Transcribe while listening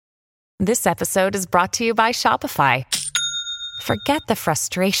This episode is brought to you by Shopify. Forget the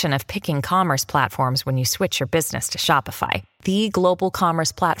frustration of picking commerce platforms when you switch your business to Shopify, the global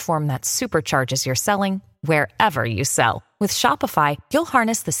commerce platform that supercharges your selling wherever you sell. With Shopify, you'll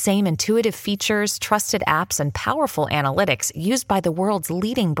harness the same intuitive features, trusted apps, and powerful analytics used by the world's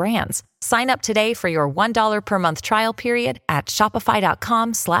leading brands. Sign up today for your $1 per month trial period at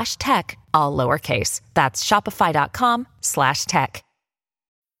shopify.com/tech, all lowercase. That's shopify.com/tech.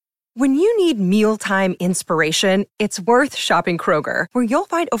 When you need mealtime inspiration, it's worth shopping Kroger, where you'll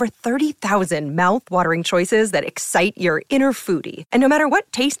find over 30,000 mouth-watering choices that excite your inner foodie. And no matter what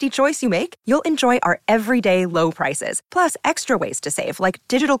tasty choice you make, you'll enjoy our everyday low prices, plus extra ways to save, like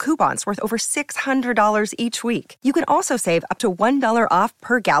digital coupons worth over $600 each week. You can also save up to $1 off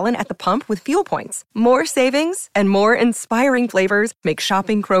per gallon at the pump with fuel points. More savings and more inspiring flavors make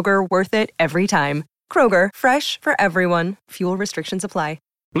shopping Kroger worth it every time. Kroger, fresh for everyone. Fuel restrictions apply.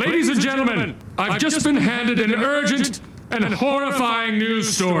 Ladies and gentlemen, I've just been handed an urgent and horrifying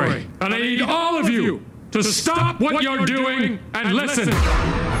news story, and I need all of you to stop what you're doing and listen.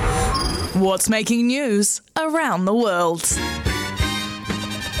 What's making news around the world?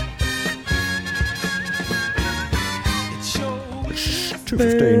 It's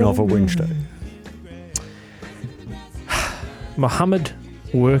 2:15 of a Wednesday. Mohammed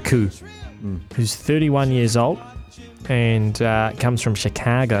Werku, who's 31 years old and comes from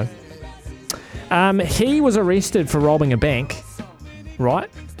Chicago. He was arrested for robbing a bank, right?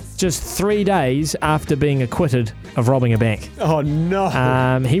 Just 3 days after being acquitted of robbing a bank. Oh, no.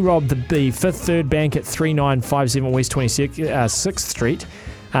 He robbed the Fifth Third Bank at 3957 West 26th Street.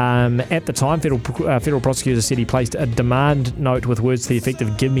 At the time, federal prosecutors said he placed a demand note with words to the effect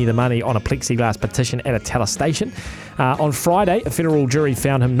of "give me the money" on a plexiglass partition at a teller station. On Friday, a federal jury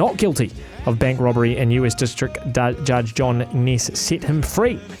found him not guilty of bank robbery, and US District Judge John Ness set him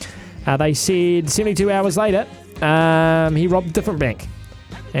free. They said 72 hours later, he robbed a different bank.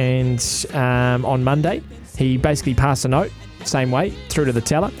 And on Monday, he basically passed a note, same way, through to the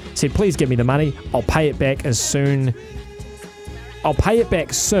teller, said, "Please give me the money. I'll pay it back soon.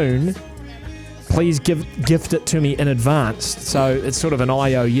 Please gift it to me in advance." So it's sort of an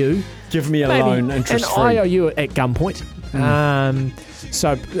IOU. Give me a loan, interest free. An IOU at gunpoint.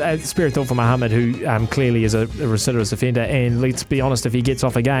 So spirit thought for Mohammed, who clearly is a recidivist offender, and let's be honest, if he gets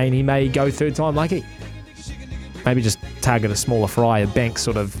off again, he may go third time lucky. Maybe just target a smaller fry, a bank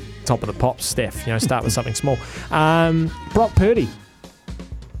sort of top of the pops staff, start with something small. Brock Purdy,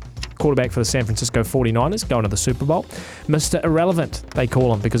 quarterback for the San Francisco 49ers, going to the Super Bowl. Mr. Irrelevant, they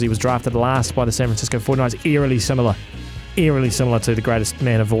call him, because he was drafted last by the San Francisco 49ers. Eerily similar to the greatest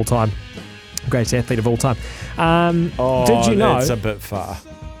man of all time, greatest athlete of all time. Did you know? That's a bit far.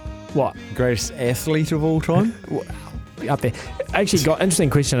 What? Greatest athlete of all time? Up there. Actually, got an interesting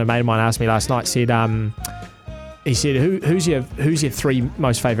question a mate of mine asked me last night. He said, who's your three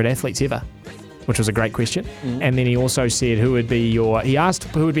most favourite athletes ever? Which was a great question. And then he also said, he asked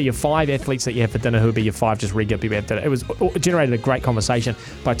who would be your 5 athletes that you have for dinner, who would be your 5 just regular people you have for dinner. It generated a great conversation,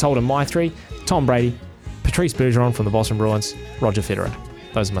 but I told him my 3: Tom Brady, Patrice Bergeron from the Boston Bruins, Roger Federer.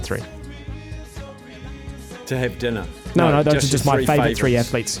 Those are my 3. To have dinner? No, those are just my favourite 3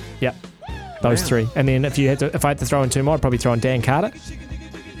 athletes. Yep, those 3. And then if I had to throw in 2 more, I'd probably throw in Dan Carter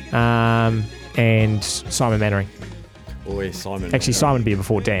and Simon Mannering. Oh, yeah, Simon. Actually, Simon would be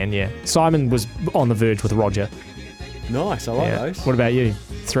before Dan, yeah. Simon was on the verge with Roger. Nice, I like those. What about you?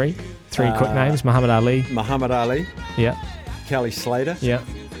 3 quick names. Muhammad Ali. Yeah. Kelly Slater. Yeah.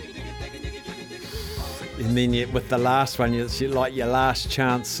 And then with the last one, it's like your last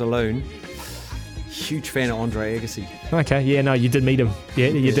chance saloon. Huge fan of Andre Agassi. Okay, yeah, no, you did meet him. Yeah,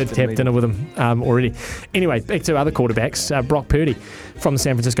 you did have dinner with him already. Anyway, back to other quarterbacks. Brock Purdy from the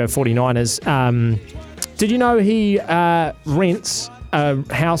San Francisco 49ers. Did you know he rents a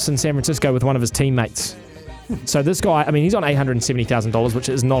house in San Francisco with one of his teammates? So this guy, he's on $870,000, which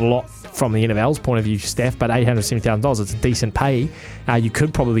is not a lot from the NFL's point of view staff, but $870,000, it's a decent pay. You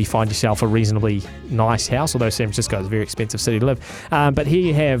could probably find yourself a reasonably nice house, although San Francisco is a very expensive city to live. But here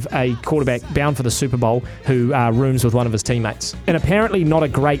you have a quarterback bound for the Super Bowl who rooms with one of his teammates. And apparently not a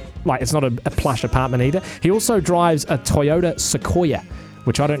great, it's not a plush apartment either. He also drives a Toyota Sequoia,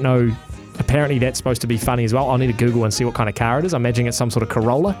 which I don't know. Apparently that's supposed to be funny as well. I'll need to Google and see what kind of car it is. I'm imagining it's some sort of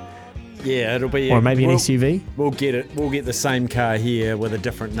Corolla. Yeah, it'll be... Or maybe an SUV. We'll get it. We'll get the same car here with a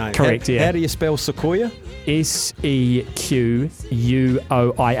different name. Correct, yeah. How do you spell Sequoia? Sequuoia.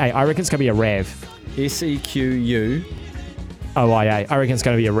 I reckon it's going to be a RAV. Sequuoia. I reckon it's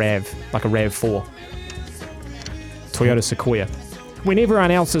going to be a RAV, like a RAV4. Toyota Sequoia. when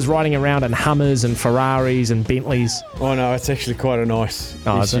everyone else is riding around in Hummers and Ferraris and Bentleys. Oh no, it's actually quite a nice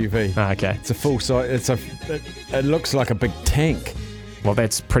SUV. Okay. It's a full size. It looks like a big tank. Well,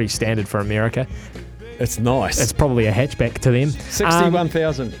 that's pretty standard for America. It's nice. It's probably a hatchback to them.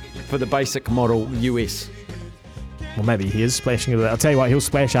 61,000 for the basic model US. Well, maybe he is splashing it. I'll tell you what, he'll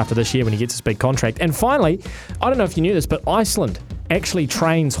splash after this year when he gets his big contract. And finally, I don't know if you knew this, but Iceland actually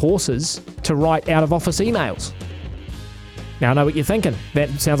trains horses to write out-of-office emails. Now, I know what you're thinking. That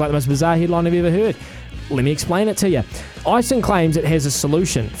sounds like the most bizarre headline I've ever heard. Let me explain it to you. Iceland claims it has a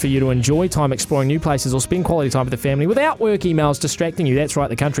solution for you to enjoy time exploring new places or spend quality time with the family without work emails distracting you. That's right,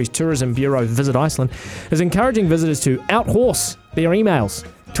 the country's tourism bureau, Visit Iceland, is encouraging visitors to out-horse their emails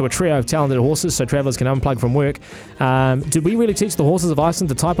to a trio of talented horses so travellers can unplug from work. Did we really teach the horses of Iceland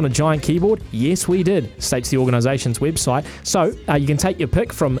to type on a giant keyboard? Yes, we did, states the organisation's website. So you can take your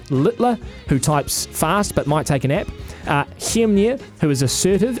pick from Littler, who types fast but might take a nap, Hjemnir, who is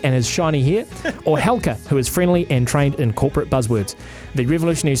assertive and has shiny hair, or Helka, who is friendly and trained in corporate buzzwords. The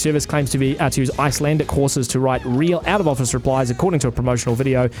revolutionary service claims to use Icelandic horses to write real out-of-office replies, according to a promotional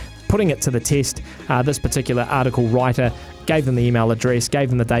video. Putting it to the test, this particular article writer gave them the email address, gave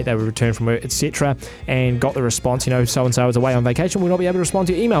them the date they would return from work, etc., and got the response, so-and-so is away on vacation, will not be able to respond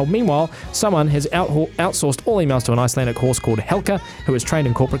to your email. Meanwhile, someone has outsourced all emails to an Icelandic horse called Helka, who is trained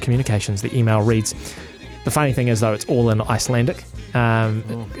in corporate communications. The email reads... The funny thing is, though, it's all in Icelandic.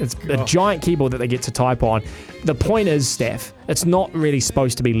 It's a giant keyboard that they get to type on. The point is, Steph, it's not really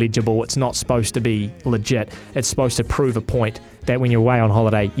supposed to be legible. It's not supposed to be legit. It's supposed to prove a point that when you're away on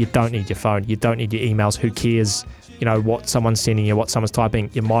holiday, you don't need your phone. You don't need your emails. Who cares, what someone's sending you, what someone's typing?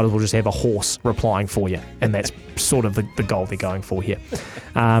 You might as well just have a horse replying for you. And that's sort of the goal they're going for here.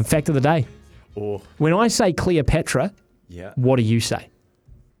 Fact of the day. When I say Cleopatra, what do you say?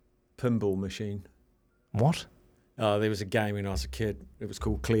 Pinball machine. What? There was a game when I was a kid. It was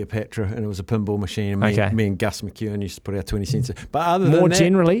called Cleopatra, and it was a pinball machine. And me and Gus McEwen used to put our 20 cents in. But other than that,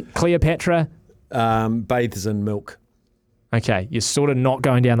 generally, Cleopatra bathes in milk. Okay, you're sort of not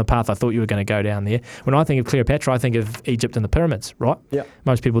going down the path I thought you were going to go down there. When I think of Cleopatra, I think of Egypt and the pyramids, right? Yeah.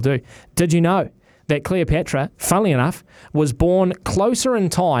 Most people do. Did you know that Cleopatra, funnily enough, was born closer in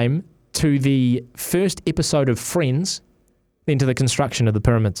time to the first episode of Friends than to the construction of the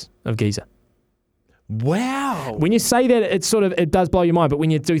pyramids of Giza? Wow. When you say that, it does blow your mind, but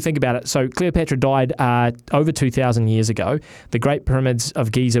when you do think about it, so Cleopatra died over 2,000 years ago. The Great Pyramids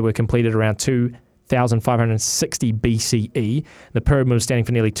of Giza were completed around 2,560 BCE. The pyramid was standing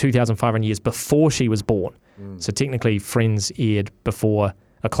for nearly 2,500 years before she was born. So technically, Friends aired before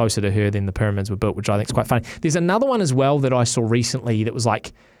or closer to her than the pyramids were built, which I think is quite funny. There's another one as well that I saw recently that was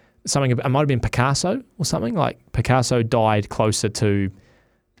like something, it might have been Picasso or something, like Picasso died closer to,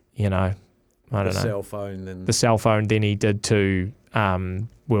 I don't know. The cell phone than he did to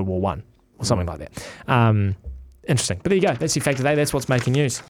World War I or something like that. Interesting. But there you go. That's your fact today. That's what's making news.